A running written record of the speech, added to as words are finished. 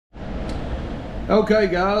Okay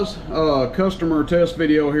guys, customer test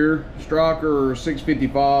video here. Stryker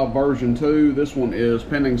 655 version 2. This one is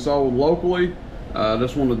pending sold locally.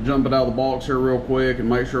 Just wanted to jump it out of the box here real quick and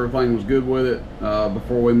make sure everything was good with it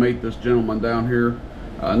before we meet this gentleman down here.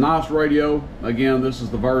 Nice radio. Again, this is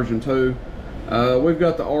the version 2. We've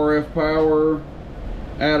got the RF power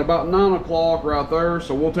at about 9 o'clock right there,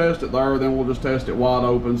 so we'll test it there, then we'll just test it wide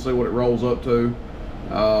open, see what it rolls up to.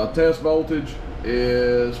 Test voltage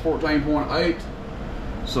is 14.8.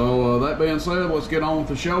 So that being said, let's get on with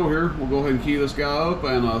the show here. We'll go ahead and key this guy up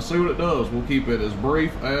and see what it does. We'll keep it as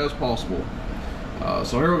brief as possible.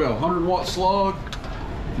 So here we go, 100 watt slug.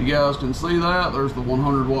 If you guys can see that, there's the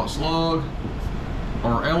 100 watt slug,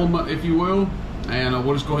 or element if you will. And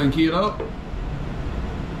we'll just go ahead and key it up.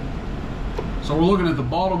 So we're looking at the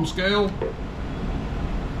bottom scale.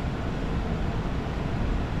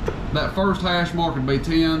 That first hash mark would be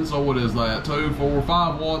 10, so what is that? 2, 4,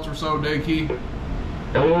 5 watts or so dead key.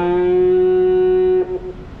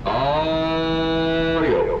 Hello,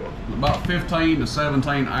 audio. About 15 to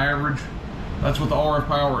 17 average. That's with the RF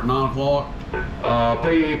power at 9 o'clock.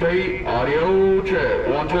 PEP, audio check.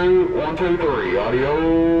 1, 2, 1, 2, 3.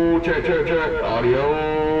 Audio check, check, check.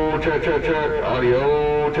 Audio check, check, check.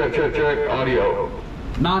 Audio check, check, check. Audio.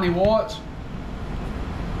 90 watts.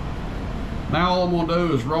 Now all I'm going to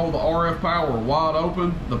do is roll the RF power wide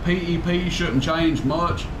open. The PEP shouldn't change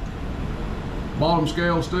much. Bottom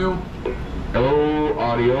scale still. Hello,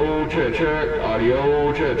 audio check, check.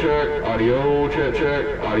 Audio check, check. Audio check,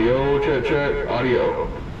 check. Audio check, check. Audio.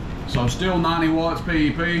 So still 90 watts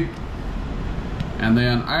PEP. And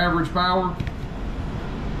then average power.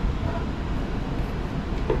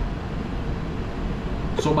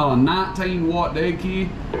 So about a 19 watt dead key.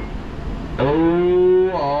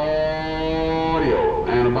 Hello, audio.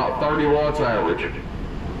 And about 30 watts average.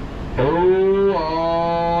 Hello,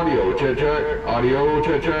 audio check, check. Audio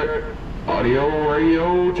check, check. Audio,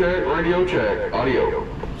 radio check, audio.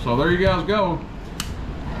 So there you guys go.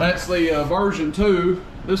 That's the version 2.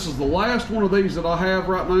 This is the last one of these that I have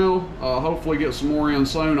right now. Hopefully get some more in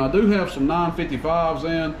soon. I do have some 955s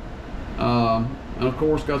in. And of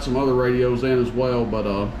course got some other radios in as well.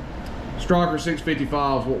 But Stryker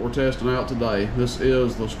 655 is what we're testing out today. This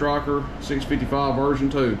is the Stryker 655 version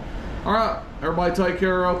 2. Alright, everybody take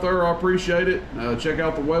care out there. I appreciate it. Check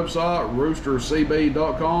out the website,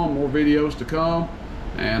 roostercb.com. More videos to come.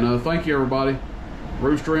 And thank you, everybody.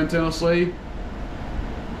 Rooster in Tennessee.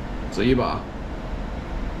 See you, bye.